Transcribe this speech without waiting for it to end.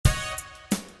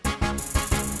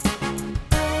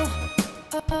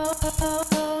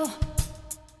Hello.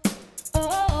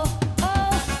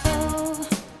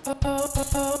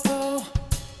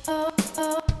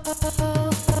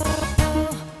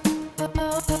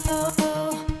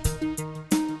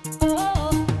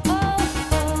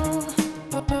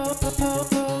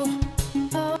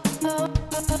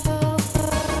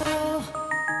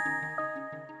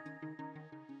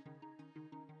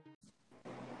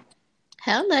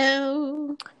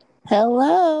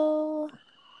 Hello.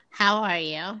 How are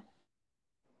you?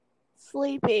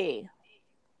 Sleepy.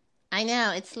 I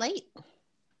know it's late.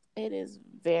 It is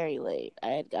very late. I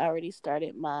had already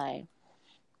started my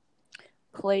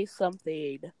play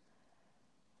something.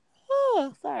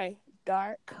 Oh, sorry.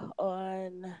 Dark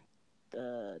on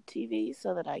the TV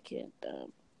so that I can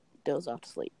doze off to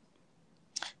sleep.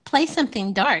 Play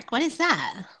something dark. What is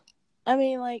that? I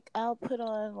mean, like I'll put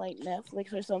on like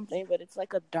Netflix or something, but it's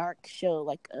like a dark show,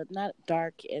 like not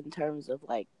dark in terms of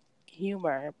like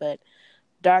humor, but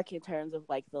dark in terms of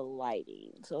like the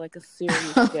lighting. So like a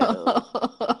serious show.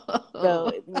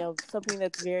 So something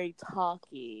that's very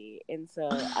talky, and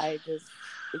so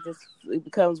it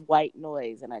becomes white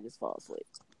noise, and I just fall asleep.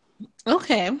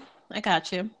 Okay, I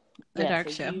got you. A Yeah, dark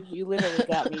so show. you literally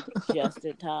got me just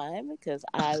in time because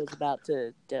I was about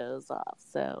to doze off.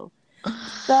 So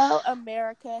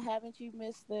America, haven't you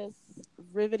missed this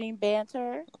riveting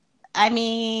banter? I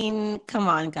mean, come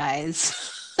on, guys.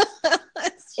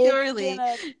 It's been Surely.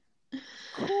 a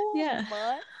cool Yeah.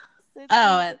 month since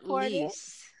Oh, we at recorded.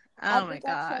 least. I Oh my think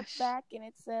I checked gosh. back and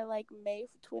it said like May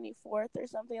 24th or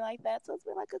something like that. So it's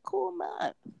been like a cool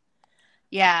month.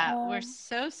 Yeah, we're Um,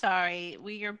 so sorry.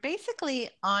 We are basically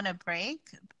on a break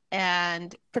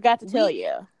and Forgot to tell we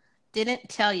you. didn't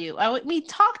tell you. We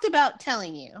talked about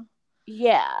telling you.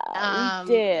 Yeah, we Um,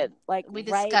 did. Like we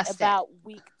right discussed it. about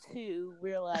week 2,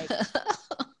 we're like,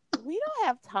 we don't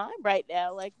have time right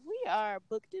now. Like we are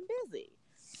booked and busy.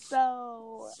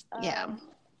 So, Yeah.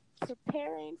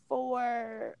 preparing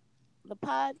for the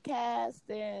podcast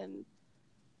and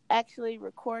actually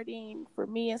recording for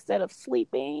me instead of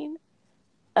sleeping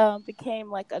became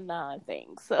like a non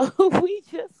thing. So we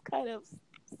just kind of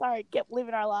kept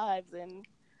living our lives and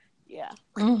yeah.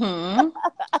 hmm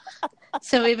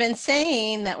So we've been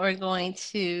saying that we're going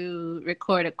to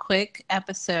record a quick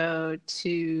episode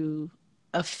to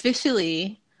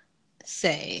officially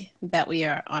say that we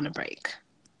are on a break.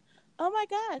 Oh my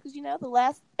god! Because the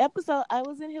last episode I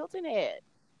was in Hilton Head.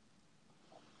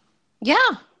 Yeah.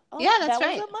 Oh Yeah, my, that's that was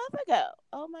right. a month ago.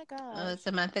 Oh my It's gosh.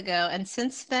 a month ago. And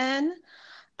since then,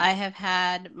 I have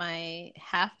had my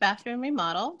half bathroom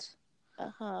remodeled.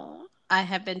 Uh huh. I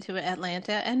have been to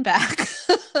Atlanta and back.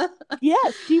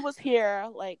 Yes, she was here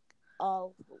like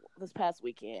all this past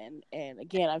weekend, and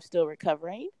again, I'm still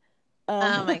recovering.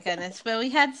 Oh Um, my goodness. But we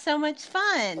had so much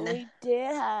fun. we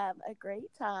did have a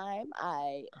great time.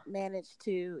 I managed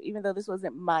to, even though this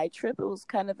wasn't my trip, it was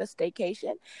kind of a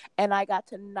staycation, and I got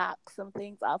to knock some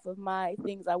things off of my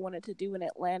things I wanted to do in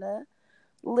Atlanta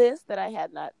list that I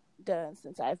had not done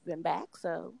since I've been back.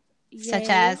 So, Such yay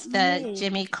as the me.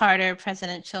 Jimmy Carter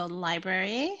Presidential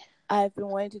Library. I've been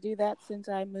wanting to do that since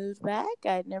I moved back.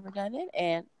 I'd never done it,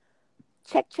 and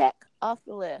check off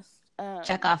the list.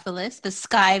 Check off the list. The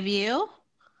Sky View.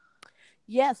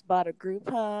 Yes, bought a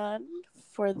Groupon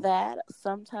for that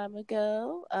some time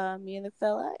ago. Me and the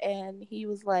fella, and he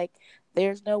was like,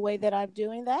 "There's no way that I'm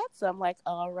doing that." So I'm like,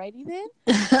 "Alrighty then."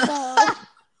 So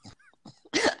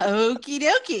Okie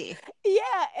dokie.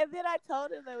 yeah, and then I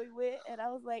told him that we went, and I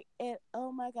was like, "And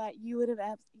oh my god, you would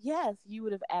have yes, you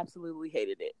would have absolutely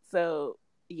hated it." So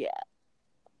yeah,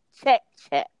 check,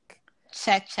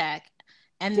 Check, check.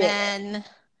 And did it. then,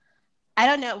 I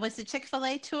don't know, was the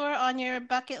Chick-fil-A tour on your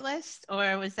bucket list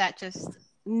or was that just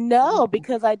No,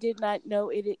 because I did not know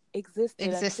it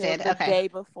existed until existed? the Okay. day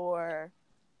before.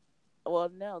 Well,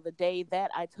 no, the day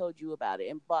that I told you about it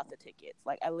and bought the tickets.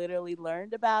 Like I literally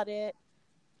learned about it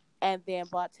and then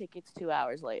bought tickets 2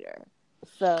 hours later.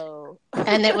 So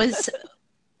And it was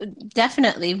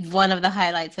definitely one of the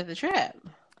highlights of the trip.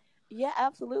 yeah,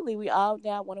 absolutely. We all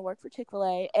now want to work for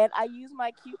Chick-fil-A, and I used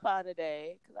my coupon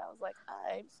today because I was like,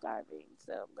 I'm starving,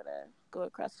 so I'm gonna go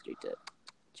across the street to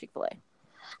Chick-fil-A.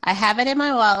 I have it in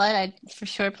my wallet. I for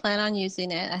sure plan on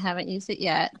using it. I haven't used it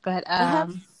yet, but I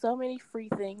have so many free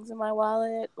things in my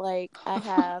wallet. Like I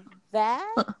have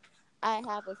that. I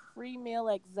have a free meal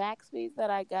at Zaxby's that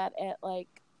I got at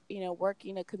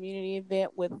working a community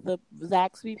event with the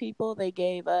Zaxby people. They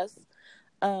gave us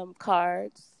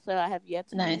cards, so I have yet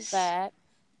to use nice. that.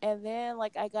 And then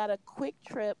like I got a Quick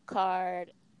Trip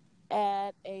card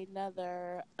at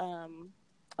another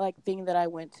like thing that I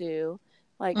went to,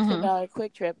 like hmm $10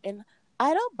 Quick Trip, and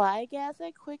I don't buy gas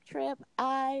at Quick Trip.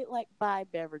 I like buy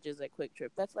beverages at Quick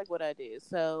Trip. That's like what I do.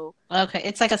 So Okay,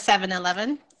 it's like a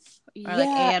 7-Eleven or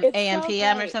like yeah, it's AM so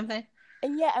PM or great. something.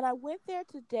 And yeah, and I went there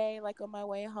today, like on my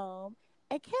way home.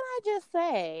 And can I just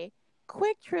say,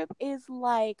 Quick Trip is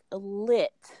like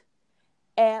lit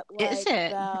at Is like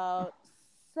it? about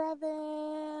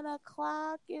 7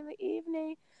 o'clock in the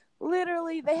evening.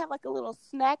 Literally, they have like a little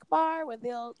snack bar where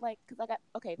they'll like, cause I got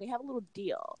okay, they have a little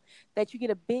deal that you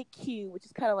get a big Q, which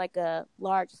is kind of like a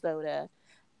large soda,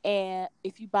 and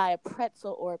if you buy a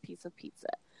pretzel or a piece of pizza.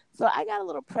 So I got a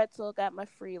little pretzel, got my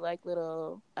free like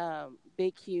little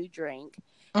big Q drink,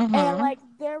 and Mm-hmm. like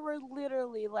there were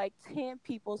literally like 10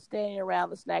 people standing around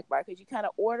the snack bar because you kind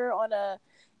of order on a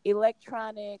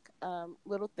electronic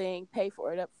little thing, pay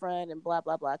for it up front, and blah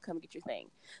blah blah. Come get your thing.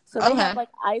 So they have Okay. like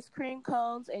ice cream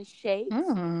cones and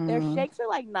shakes. Their Mm. shakes are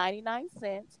like 99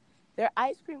 cents. Their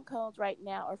ice cream cones right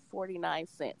now are 49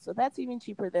 cents. So that's even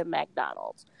cheaper than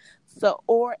McDonald's. So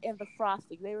or in the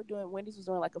frosty, they were doing Wendy's was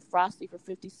doing like a frosty for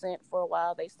 50 cents for a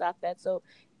while. They stopped that. So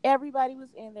everybody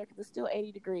was in there because it's still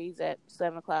 80 degrees at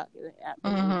 7 o'clock in the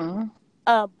evening, Mm-hmm.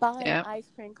 buying Yep.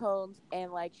 ice cream cones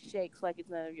and like shakes like it's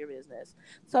none of your business.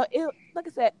 So it, like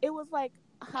I said, it was like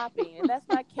hopping, and that's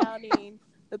not counting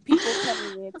the people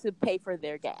coming in to pay for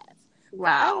their gas.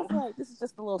 So I was Wow. like, this is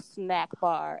just a little snack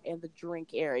bar in the drink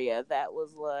area that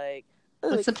was like,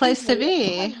 oh, It's the excuse place to me,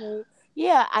 be. pardon me.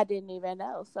 Yeah, I didn't even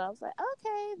know. So I was like,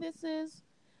 okay, this is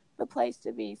the place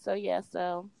to be. So yeah,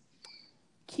 so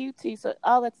QT. So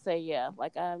all let's say, yeah,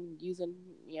 like I'm using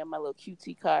my little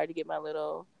QT card to get my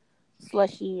little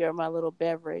slushy or my little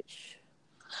beverage.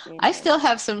 You I know. still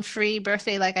have some free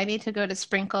birthday, like I need to go to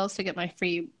Sprinkles to get my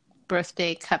free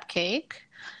birthday cupcake.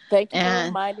 Thank you for And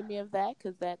reminding me of that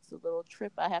because that's a little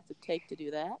trip I have to take to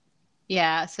do that.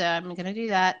 yeah, so I'm gonna do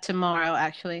that tomorrow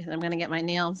actually. I'm gonna get my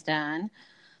nails done.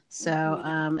 So, Hmm.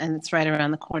 and it's right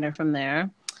around the corner from there.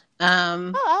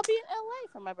 Um, Oh, I'll be in LA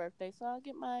for my birthday, so I'll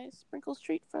get my sprinkles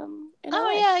treat from in oh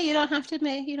LA. yeah, you don't have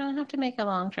to make a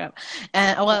long trip.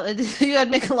 And well, you had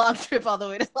to make a long trip all the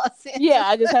way to Los Yeah, Angeles.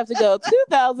 I just have to go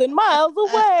 2,000 miles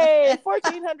away,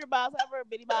 1,400 miles, however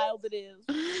many miles it is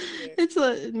from here. It's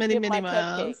many, Get many my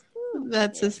cupcake. miles. Woo.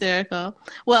 That's Yeah. hysterical.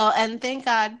 Well, and thank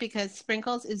God because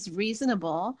Sprinkles is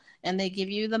reasonable and they give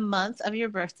you the month of your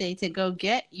birthday to go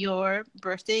get your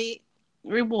birthday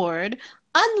reward,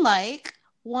 unlike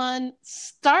one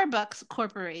Starbucks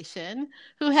corporation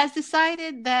who has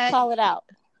decided that Call it out.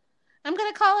 I'm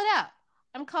going to call it out.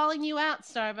 I'm calling you out,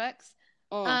 Starbucks.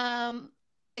 Mm. Um,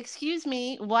 excuse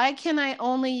me, why can I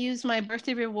only use my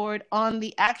birthday reward on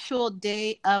the actual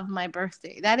day of my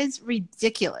birthday? That is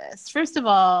ridiculous. First of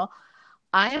all,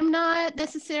 I am not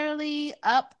necessarily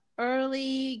up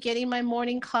early getting my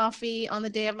morning coffee on the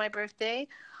day of my birthday.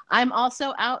 I'm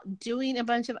also out doing a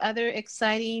bunch of other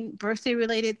exciting birthday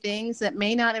related things that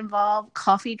may not involve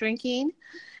coffee drinking.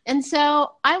 And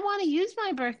so I want to use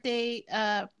my birthday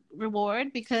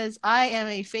reward because I am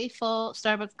a faithful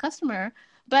Starbucks customer,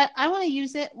 but I want to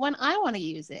use it when I want to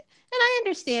use it. And I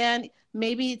understand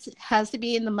maybe it has to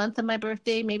be in the month of my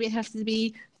birthday, maybe it has to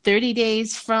be 30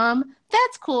 days from.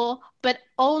 That's cool, but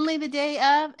only the day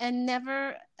of and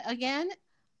never again.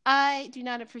 I do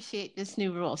not appreciate this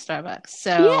new rule, Starbucks.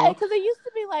 Yeah, So because it used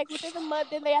to be like within the month.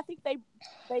 Then I think they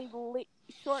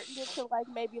shortened it to like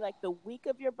maybe like the week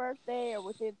of your birthday or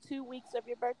within 2 weeks of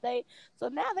your birthday. So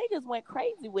now they just went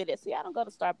crazy with it. See, I don't go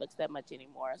to Starbucks that much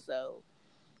anymore. So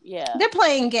yeah, they're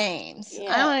playing games.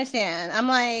 I yeah, don't understand. I'm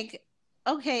like,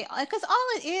 okay, because all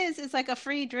it is like a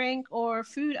free drink or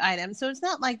food item. So it's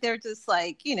not like they're just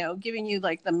like, giving you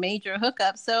like the major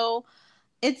hookup. So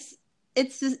it's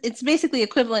it's basically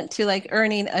equivalent to like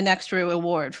earning an extra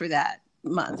reward for that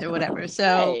month or whatever.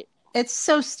 So right. it's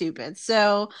so stupid.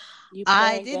 So You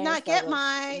I playing did games, not get Starbucks?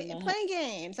 my You're not. playing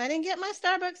games. I didn't get my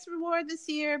Starbucks reward this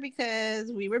year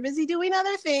because we were busy doing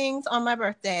other things on my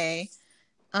birthday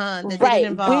that didn't Right,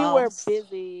 we involve. were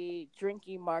busy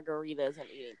drinking margaritas and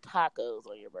eating tacos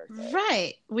on your birthday.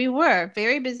 Right. We were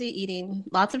very busy eating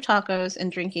lots of tacos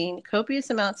and drinking copious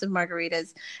amounts of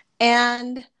margaritas.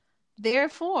 And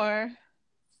therefore,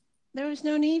 there was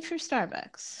no need for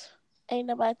Starbucks. Ain't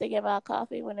nobody thinking about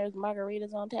coffee when there's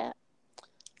margaritas on tap.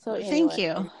 So Thank anyway,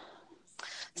 you.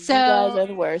 you guys So are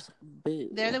the worst.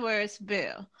 they're Boo. the worst.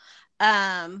 Boo.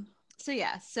 Um, so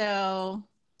yeah, so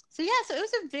it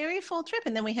was a very full trip,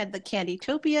 and then we had the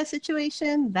Candytopia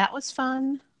situation. That was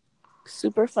fun.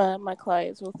 Super fun. My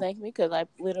clients will thank me because I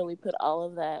literally put all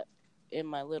of that in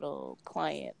my little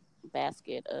client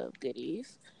basket of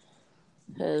goodies.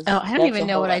 Oh, Because I don't that's a even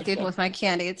know whole what I lot of did stuff. with my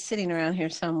candy. It's sitting around here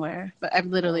somewhere, but I've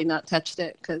literally Mm. not touched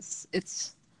it because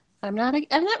it's I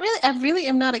really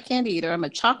am not a candy eater. I'm a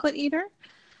chocolate eater.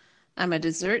 I'm a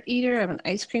dessert eater. I'm an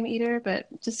ice cream eater, but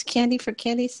just candy for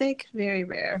candy's sake, very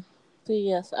rare. So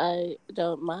yes, I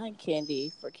don't mind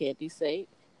candy for candy's sake,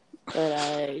 but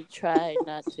I try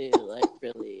not to like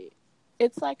really.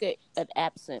 It's like an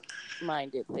absent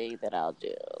minded thing that I'll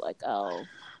do. Like I'll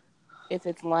if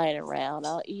it's lying around,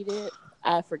 I'll eat it.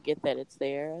 I forget that it's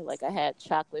there. Like I had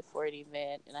chocolate for an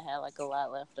event and I had like a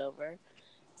lot left over.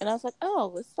 And I was like,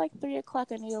 oh, it's like 3 o'clock.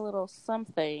 I need a little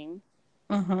something.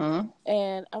 Mm-hmm.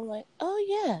 And I'm like, oh,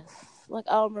 yes. Like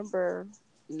I'll remember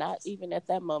not even at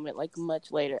that moment, like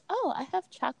much later. Oh, I have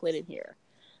chocolate in here.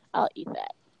 I'll eat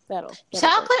that. That'll work.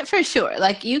 Chocolate for sure.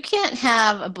 Like you can't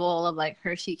have a bowl of like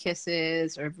Hershey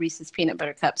Kisses or Reese's peanut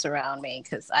butter cups around me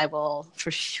because I will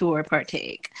for sure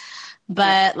partake. No,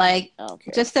 But like I don't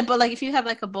care. but like if you have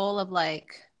like a bowl of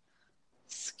like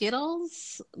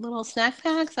Skittles, little snack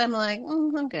packs, I'm like,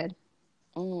 I'm good.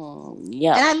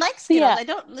 Yeah. And I like Skittles. Yeah. I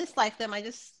don't dislike them. I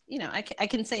just, I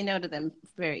can say no to them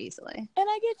very easily. And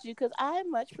I get you because I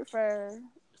much prefer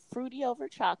fruity over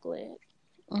chocolate.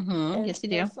 Mm-hmm. And Yes, you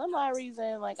for do. some odd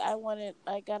reason, like I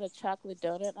got a chocolate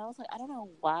donut, and I was like, I don't know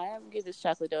why I'm getting this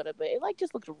chocolate donut, but it like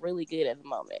just looked really good at the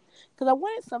moment because I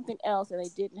wanted something else, and they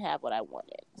didn't have what I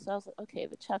wanted. So I was like, okay,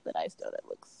 the chocolate ice donut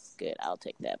looks good. I'll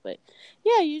take that. But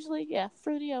yeah, usually, yeah,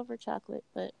 fruity over chocolate,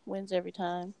 but wins every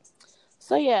time.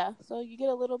 So yeah, so you get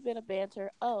a little bit of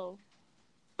banter. Oh,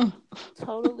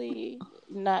 totally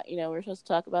not. We're supposed to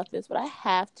talk about this, but I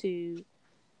have to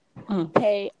Mm.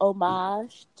 pay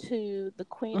homage to the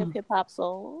queen of Mm. hip hop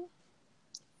soul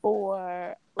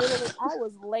for literally I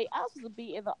was late. I was supposed to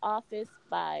be in the office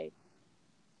by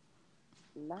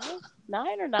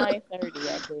 9 or 9:30,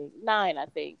 I think. 9, I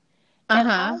think. And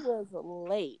I Uh-huh. was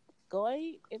late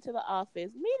going into the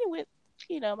office, meeting with,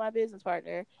 my business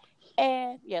partner.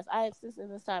 And yes, I have since in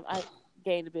this time I've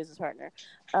gained a business partner.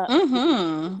 Which is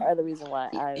Mm-hmm. part of the reason why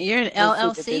I've You're an been super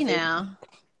LLC busy. now.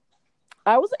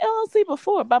 I was an LLC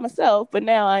before by myself, but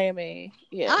now I am a Oh,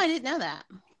 yes. I didn't know that.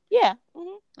 Yeah.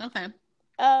 Mm-hmm. Okay.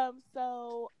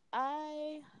 So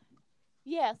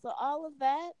so all of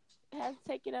that has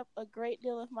taken up a great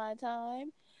deal of my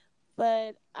time,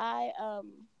 but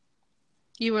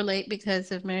You were late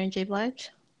because of Mary J. Blige?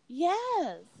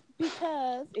 yes,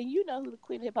 because and you know who the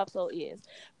Queen of Hip Hop Soul is,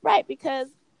 right? Because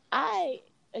I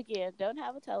again don't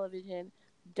have a television,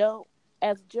 don't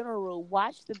as a general rule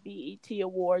watch the BET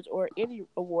Awards or any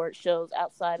award shows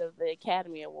outside of the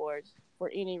Academy Awards for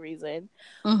any reason,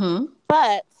 Mm-hmm.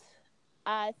 but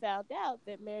I found out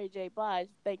that Mary J. Blige,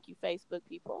 thank you Facebook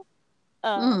people,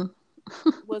 um,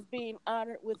 Mm. was being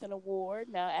honored with an award.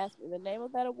 Now, ask me the name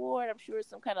of that award. I'm sure it's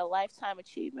some kind of lifetime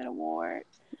achievement award,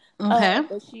 Okay.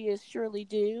 but she is surely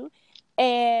due.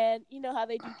 And you know how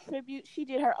they do tribute? She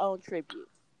did her own tribute,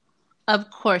 Of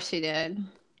course she did.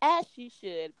 as she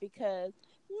should, because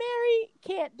Mary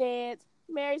can't dance.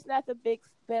 Mary's not the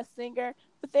best singer,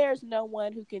 but there's no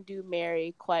one who can do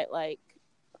Mary quite like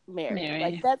Mary. Like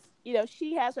Mary. that's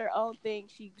she has her own thing.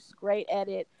 She's great at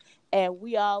it, and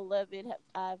we all love it.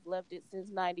 I've loved it since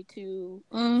 '92.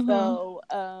 Mm-hmm. So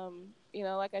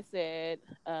like I said,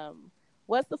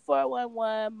 what's the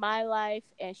 411? My life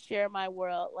and share my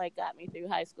world like got me through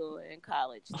high school and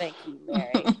college. Thank you,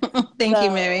 Mary. Thank you,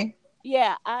 So Mary.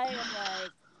 yeah, I am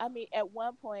like. I mean, at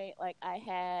one point, like I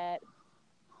had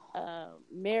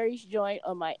Mary's joint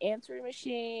on my answering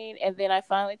machine, and then I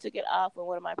finally took it off when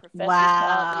one of my professors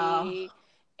called Wow. me,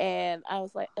 and I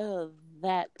was like, "Oh,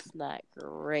 that's not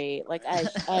great." Like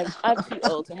I'm too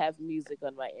old to have music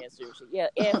on my answering machine. Yeah,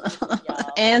 answering machine,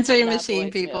 y'all, Answering not machine,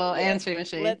 voicemail. people. Yes, Answering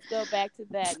machine. let's go back to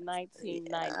that Oh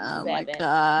my 1997. So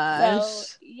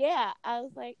gosh. yeah, I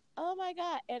was like, "Oh my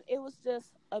god!" And it was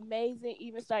just amazing.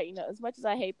 Even start, as much as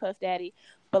I hate Puff Daddy,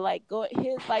 but like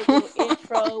his like little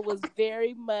intro was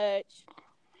very much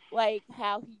like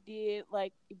how he did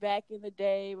like back in the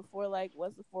day before like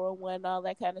what's the 401 and all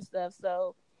that kind of stuff.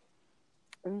 So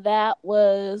that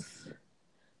was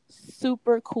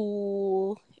super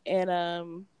cool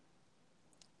and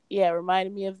yeah, it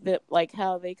reminded me of the like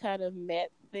how they kind of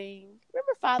met thing.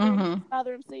 Remember Mm-hmm.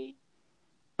 Father MC?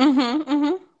 Mm-hmm.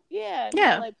 Mm-hmm. Yeah, and how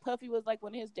Yeah. like Puffy was like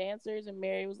one of his dancers and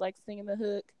Mary was like singing the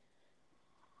hook.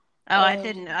 Oh, Um I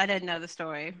didn't know the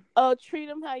story. oh, treat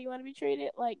him how you want to be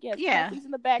treated. Like yes, Yeah. Puffy's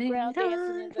in the You background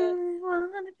don't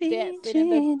wanna be dancing in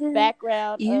the treated.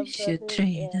 background You of the should thing,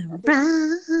 treat and I them think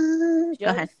right. Go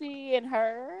ahead. Josie and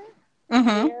her,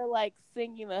 Mm-hmm. they're like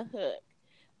singing a hook.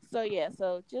 So yeah,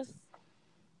 so just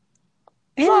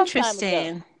long time ago.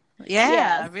 Interesting. Yeah,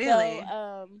 Yeah, so really.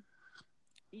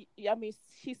 I mean,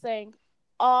 she sang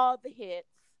all the hits,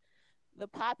 the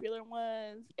popular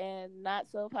ones and not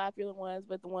so popular ones,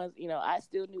 but the ones, I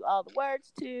still knew all the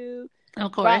words to.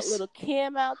 Of Brought course. Little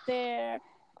Kim out there.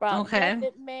 Brought Okay.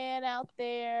 Method Man out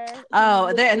there.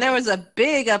 Oh, there was a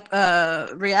big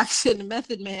reaction to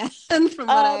Method Man, from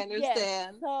what I Yes.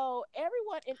 understand. So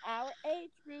everyone in our age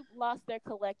group lost their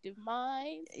collective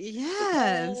minds.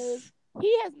 Yes.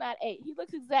 He has not aged. He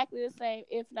looks exactly the same,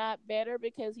 if not better,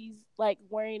 because he's like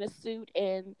wearing a suit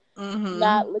and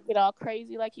not looking all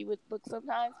crazy like he would look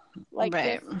sometimes. Like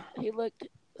right. he looked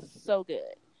so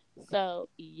good. So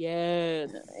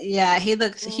yes. Yeah, he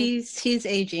looks. He's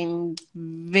aging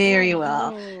very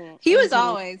well. He was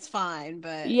always fine,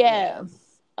 but yes,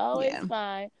 always yeah.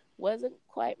 fine. Wasn't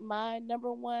quite my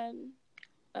number one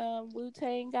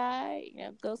Wu-Tang guy.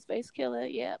 Ghostface Killer.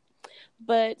 Yep.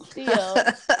 But still,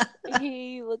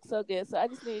 he looks so good. So I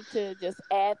just needed to just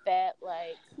add that.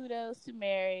 Like, kudos to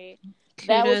Mary.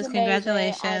 That was amazing.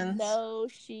 Congratulations. I know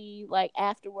she, like,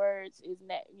 afterwards is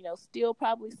still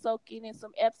probably soaking in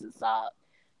some Epsom salt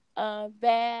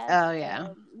baths. Oh yeah.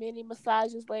 Many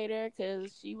massages later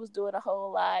because she was doing a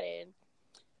whole lot, and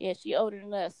yeah, she older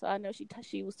than us, so I know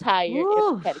she was tired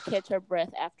and had to catch her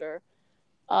breath after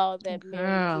all that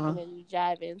Mary jigging and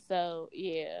jiving. So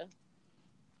yeah.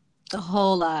 A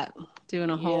whole lot. Doing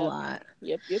a whole lot.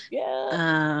 Yep.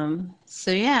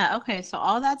 So yeah, okay. So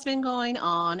all that's been going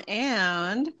on,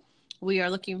 and we are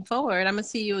looking forward. I'm gonna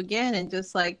see you again in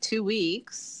just like 2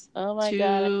 weeks. Oh my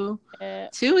God.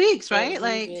 2 weeks, right?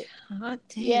 Like, what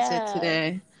day is it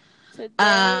today?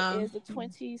 Today is the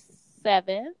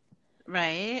 27th.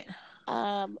 Right.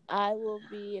 I will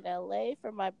be in LA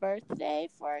for my birthday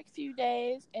for a few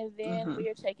days, and then we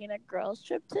are taking a girls'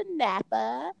 trip to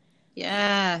Napa.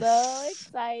 Yes. So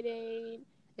exciting.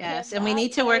 Yes, and we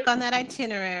need to work on that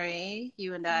itinerary.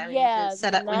 You and I. Yeah,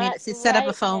 we need to set up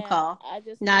a phone call. I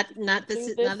just not at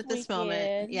this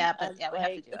moment. Yeah, but yeah, we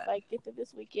have to do it. If I get to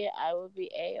this weekend, I will be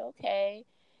A-okay.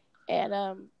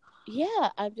 And yeah,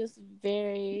 I'm just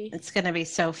It's gonna be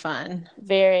so fun.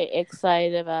 Very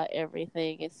excited about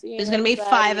everything and seeing. There's gonna be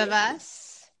 5 of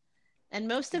us, and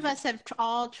most of us have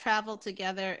all traveled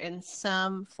together in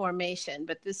some formation,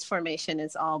 but this formation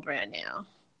is all brand new.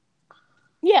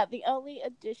 Yeah, the only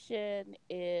addition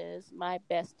is my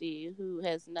bestie, who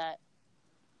has not.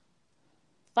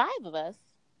 5 of us.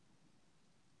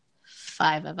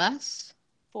 5 of us.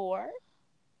 4.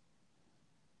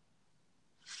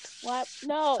 What?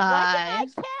 No. 5. Why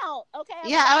can't I count?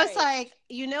 Okay. I was like,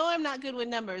 I'm not good with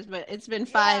numbers, but it's been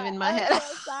 5 in my head.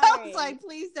 I was like,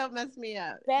 please don't mess me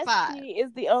up. Bestie 5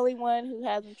 is the only one who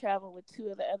hasn't traveled with 2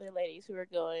 of the other ladies who are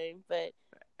going, but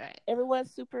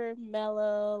everyone's super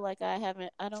mellow. Like I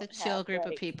don't. It's a chill group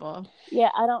of people. Yeah,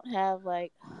 I don't have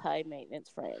like high maintenance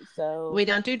friends, so we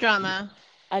don't do drama.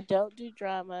 I don't do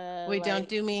drama. We don't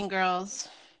do mean girls.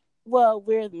 Well,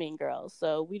 we're the mean girls,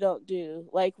 so we don't do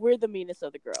we're the meanest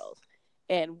of the girls,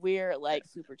 and we're like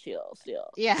super chill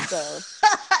still. Yeah. So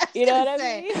you know what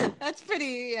I mean? That's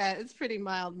pretty. Yeah, it's pretty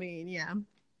mild mean. Yeah.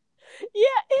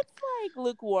 Yeah, it's like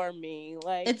lukewarm mean.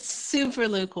 Like it's super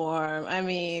lukewarm. I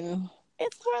mean,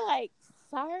 it's more like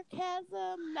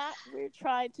sarcasm. Not we're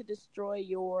trying to destroy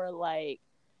your like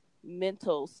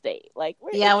mental state. Like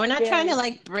we're not trying to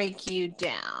like break you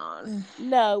down.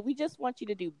 No, we just want you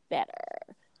to do better.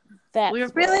 We're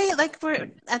really we're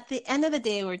at the end of the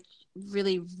day, we're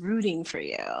really rooting for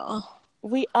you.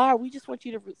 We are. We just want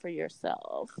you to root for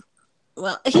yourself.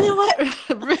 Well, you know what?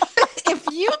 If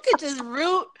you could just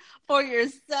root for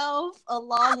yourself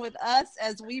along with us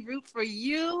as we root for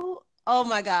you, oh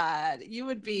my God, you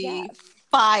would be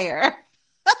fire.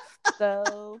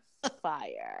 So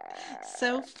fire.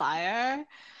 So fire.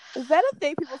 Is that a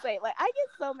thing people say? Like, I get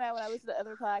so mad when I listen to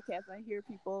other podcasts and I hear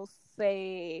people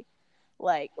say,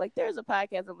 like there's a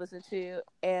podcast I listen to,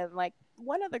 and like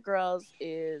one of the girls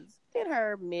is in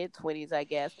her mid-20s, I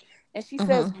guess, and she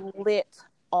says lit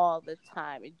all the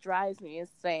time. It drives me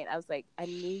insane. I was like, I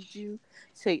need you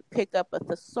to pick up a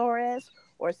thesaurus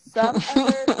or some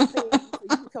other thing so you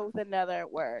can come with another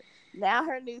word. Now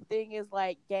her new thing is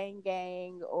like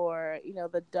gang or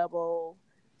the double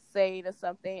saying or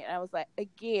something, and I was like,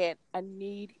 again, I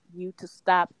need you to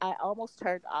stop. I almost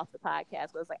turned off the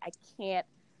podcast. I was like, I can't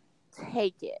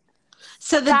take it.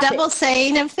 So the double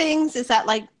saying of things, is that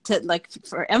like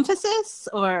for emphasis,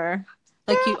 or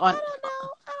like you on? I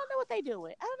don't know what they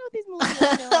doing. I don't know what these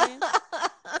millennials are doing.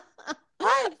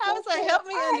 I was like, help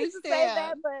me understand. Say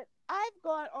that, but I've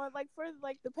gone on for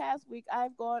the past week.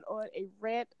 I've gone on a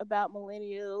rant about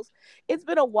millennials. It's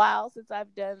been a while since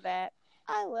I've done that.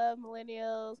 I love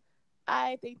millennials.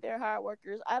 I think they're hard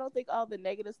workers. I don't think all the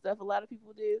negative stuff a lot of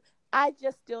people do. I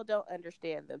just still don't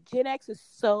understand them. Gen X is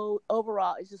so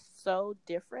overall, it's just so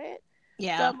different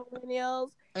Yeah. from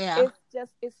millennials. Yeah.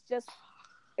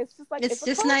 It's just like It's it's a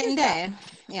just night culture and shock. day.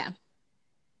 Yeah.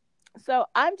 So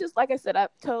I'm just like I said, I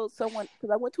told someone because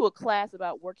I went to a class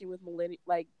about working with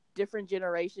like different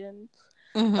generations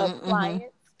of Mm-hmm. Mm-hmm.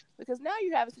 clients because now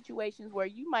you have situations where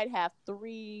you might have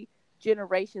three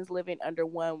generations living under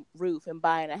one roof and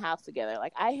buying a house together.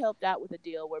 Like I helped out with a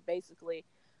deal where basically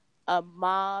a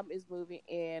mom is moving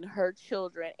in her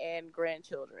children and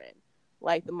grandchildren,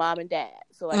 like the mom and dad.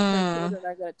 So like her Mm. children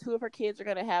are gonna, two of her kids are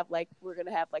gonna have like, we're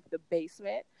gonna have like the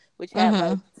basement, which had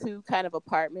like Mm-hmm. two kind of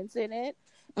apartments in it.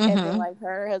 And then Mm-hmm. like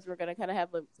her husband, we're gonna kind of have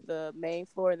the main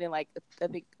floor, and then like I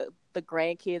think the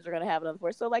grandkids are gonna have another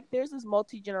floor. So like there's this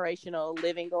multi-generational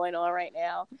living going on right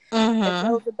now, and so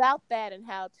Mm-hmm. it's about that and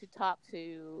how to talk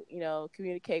to,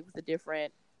 communicate with the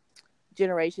different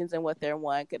generations and what they're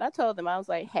wanting. And I told them, I was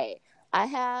like, hey, I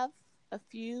have a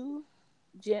few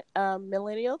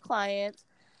millennial clients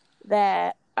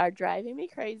that are driving me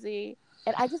crazy,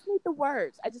 and I just need the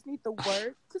words. I just need the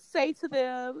words to say to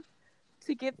them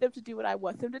to get them to do what I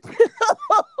want them to do.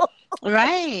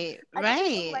 Right. I just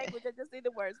need the Right. language. I just need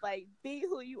the words. Like, be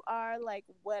who you are. Like,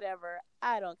 whatever.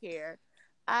 I don't care.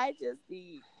 I just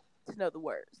need to know the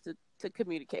words to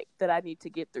communicate that I need to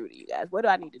get through to you guys. What do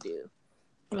I need to do?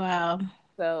 Wow.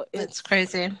 So That's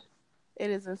crazy. it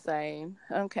is insane.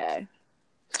 Okay.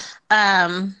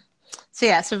 Um, so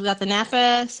yeah, so we've got the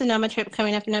Napa Sonoma trip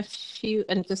coming up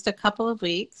in just a couple of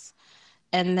weeks.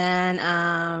 And then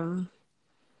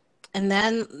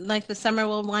like the summer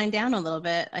will wind down a little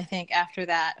bit, I think, after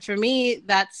that. For me,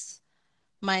 that's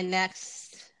my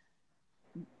next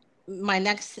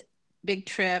big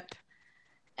trip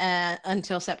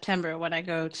until September when I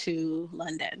go to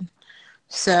London.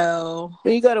 So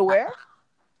When you go to where?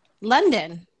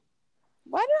 London.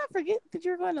 Why did I forget that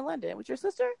you were going to London with your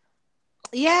sister?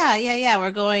 Yeah.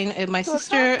 We're going. My To a sister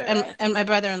concert, right? and my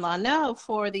brother-in-law. No,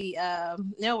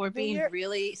 no, we're Then being you're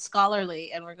really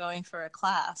scholarly, and we're going for a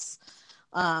class.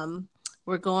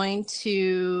 We're going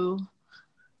to.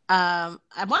 I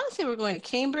want to say we're going to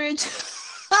Cambridge.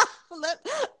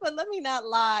 But let me not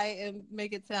lie and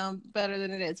make it sound better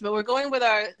than it is. But we're going with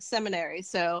our seminary.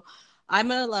 So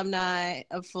I'm an alumni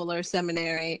of Fuller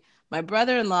Seminary. My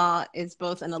brother-in-law is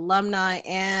both an alumni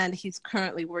and he's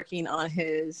currently working on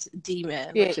his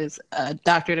DMin, yeah. which is a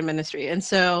doctorate in ministry. And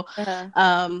so,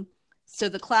 Uh-huh. so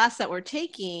the class that we're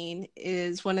taking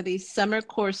is one of these summer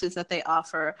courses that they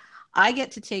offer. I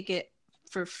get to take it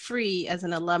for free as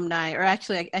an alumni, or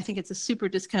actually, I think it's a super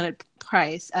discounted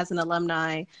price as an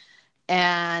alumni,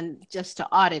 and just to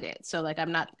audit it. So like I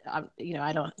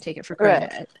don't take it for Right.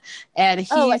 credit. And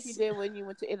Oh, like you he's did when you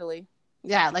went to Italy.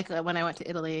 yeah, like when I went to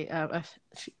Italy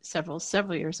several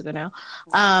years ago now,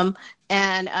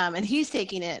 and he's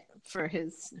taking it for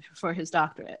his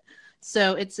doctorate.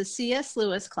 So it's a C.S.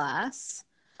 Lewis class,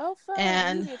 Oh, fun!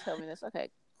 You and did tell me this. Okay,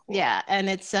 cool. yeah, and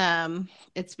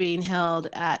it's being held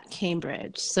at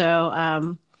Cambridge. So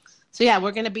yeah,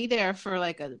 we're gonna be there for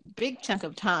like a big chunk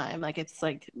of time. Like it's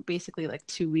like basically like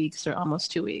 2 weeks or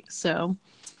almost 2 weeks.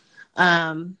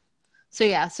 Um, so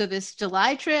yeah, so this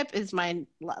July trip is my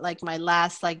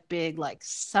last like big like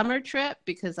summer trip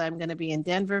because I'm gonna be in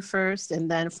Denver first, and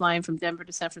then flying from Denver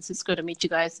to San Francisco to meet you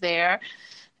guys there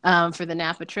for the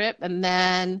Napa trip, and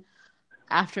then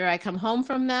after I come home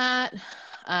from that,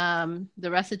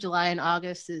 the rest of July and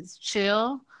August is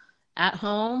chill at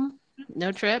home,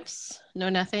 no trips, no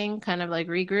nothing, kind of like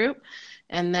regroup,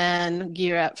 and then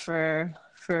gear up for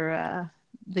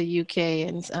the UK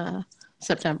in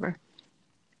September.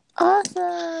 Awesome!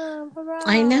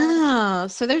 I Hurrah! know.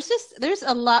 So there's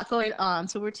a lot going on.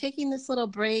 So we're taking this little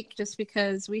break just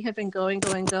because we have been going,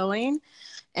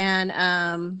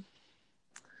 and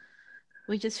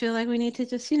we just feel like we need to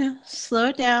just slow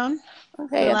it down,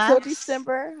 Okay, until relax.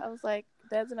 December, I was like,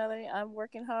 that's another thing. I'm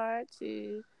working hard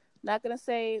to, not gonna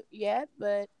say yet,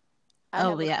 but I Oh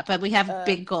have yeah, but we have a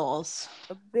big goals.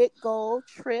 a big goal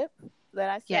trip that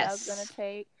I said I was gonna Yes.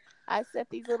 take. I set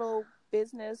these little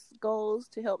business goals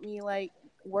to help me like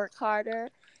work harder,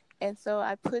 and so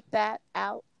I put that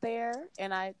out there,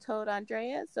 and I told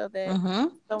Andrea so that Mm-hmm.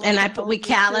 someone And can we hold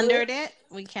me to it. calendared it.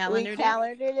 We We calendared it.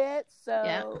 calendared it,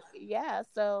 Yeah, so yeah,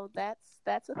 so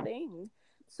that's a thing.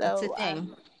 it's a So thing.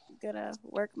 I'm gonna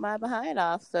work my behind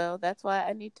off. So that's why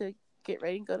I need to get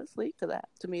ready and go to sleep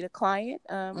to meet a client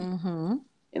Mm-hmm.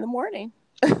 in the morning.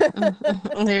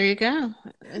 Mm-hmm. There you go.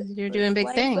 You're doing big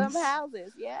Explain some things.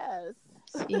 houses, yes.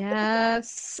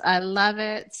 Yes, I love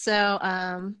it. So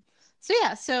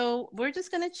yeah, so we're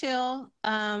just gonna chill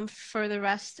for the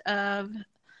rest of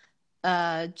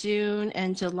June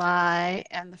and July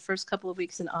and the first couple of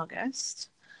weeks in August.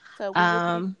 So we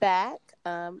will be back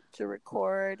to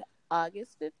record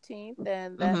August 15th,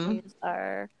 and that means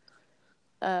our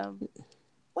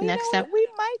next step. We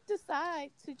might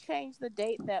decide to change the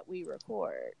date that we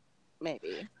record,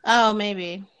 maybe. Oh,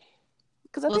 maybe.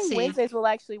 Because I think Wednesdays will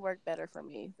actually work better for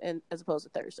me, as opposed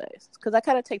to Thursdays. Because I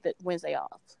kind of take the Wednesday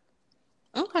off.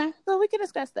 Okay. So we can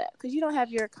discuss that. Because you don't have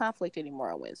your conflict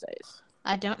anymore on Wednesdays.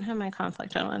 I don't have my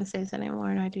conflict on Wednesdays anymore,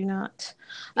 and I do not.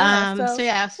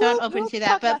 Yeah, so I'm open to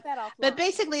that. But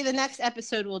basically, the next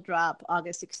episode will drop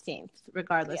August 16th,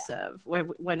 regardless of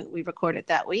when we record it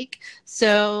that week.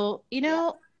 So,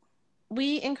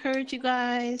 we encourage you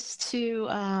guys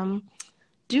to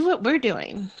do what we're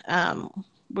doing.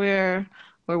 We're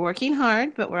working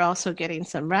hard, but we're also getting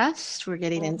some rest. We're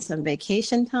getting in some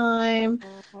vacation time,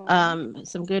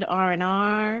 some good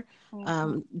R&R.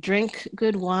 Drink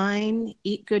good wine,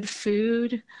 eat good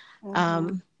food.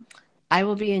 I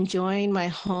will be enjoying my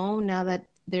home now that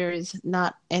there is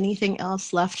not anything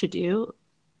else left to do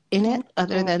in it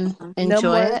other than enjoy it. No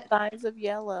more signs of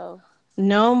yellow.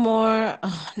 No more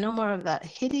of that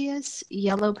hideous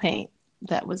yellow paint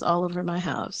that was all over my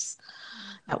house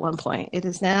at one point. It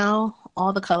is now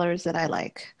all the colors that I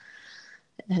like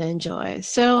and enjoy.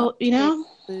 So,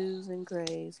 blues and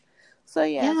grays. So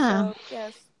yes.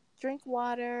 Drink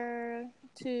water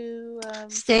to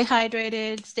stay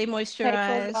hydrated, stay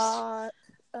moisturized. Take a walk,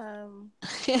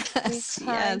 be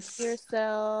kind to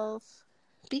yourself.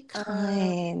 Be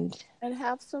kind. And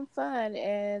have some fun.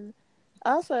 And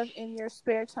also, in your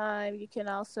spare time, you can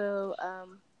also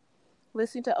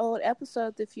listen to old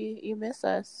episodes if you miss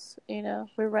us. We're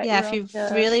right there. Yeah, if you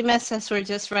really miss us, we're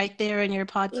just right there in your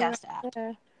podcast app.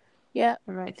 Yeah,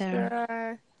 we're right there.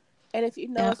 Sure. And if you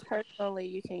know us personally,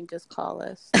 you can just call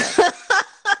us.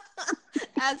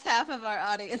 As half of our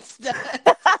audience does.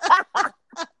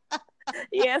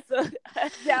 So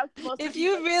if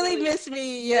you really miss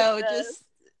me, just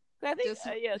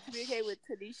communicate with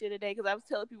Tanisha today, because I was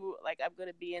telling people I'm going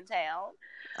to be in town.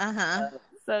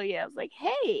 So I was like,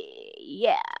 hey,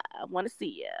 I want to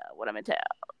see you when I'm in town.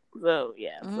 So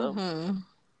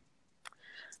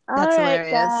All That's right,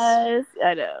 hilarious. Guys.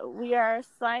 I know we are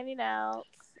signing out.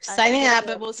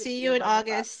 But we'll see you in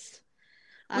August.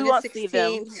 We won't 16th. See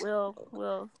them.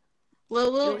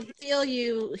 We'll feel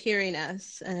you hearing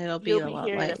us, and it'll be a lot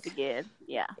hearing us again.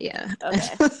 Yeah.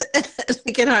 Okay.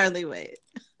 We can hardly wait.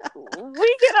 We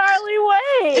can hardly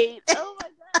wait. Oh my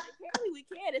God! Apparently we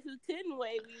can. If we couldn't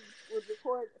wait, we would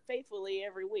record faithfully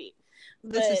every week.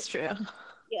 This is true.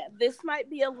 Yeah, this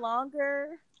might be a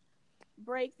longer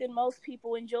break than most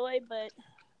people enjoy, but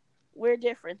we're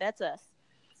different. That's us.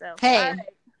 So hey.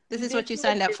 This is what you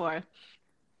signed up for.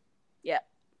 Yep.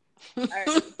 All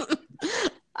right.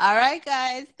 All right,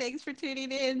 guys. Thanks for tuning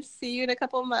in. See you in a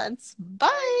couple months. Bye.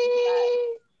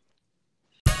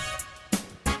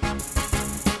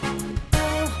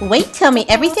 Wait, Tell Me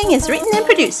Everything is written and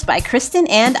produced by Kristen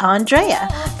and Andrea.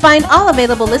 Find all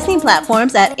available listening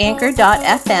platforms at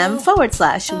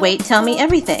anchor.fm/Wait, Tell Me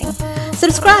Everything.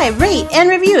 Subscribe, rate, and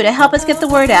review to help us get the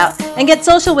word out, and get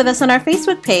social with us on our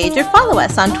Facebook page or follow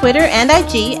us on Twitter and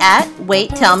IG at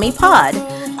Wait Tell Me Pod.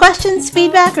 Questions,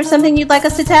 feedback, or something you'd like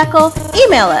us to tackle?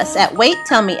 Email us at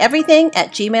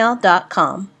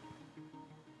waittellmeeverything@gmail.com.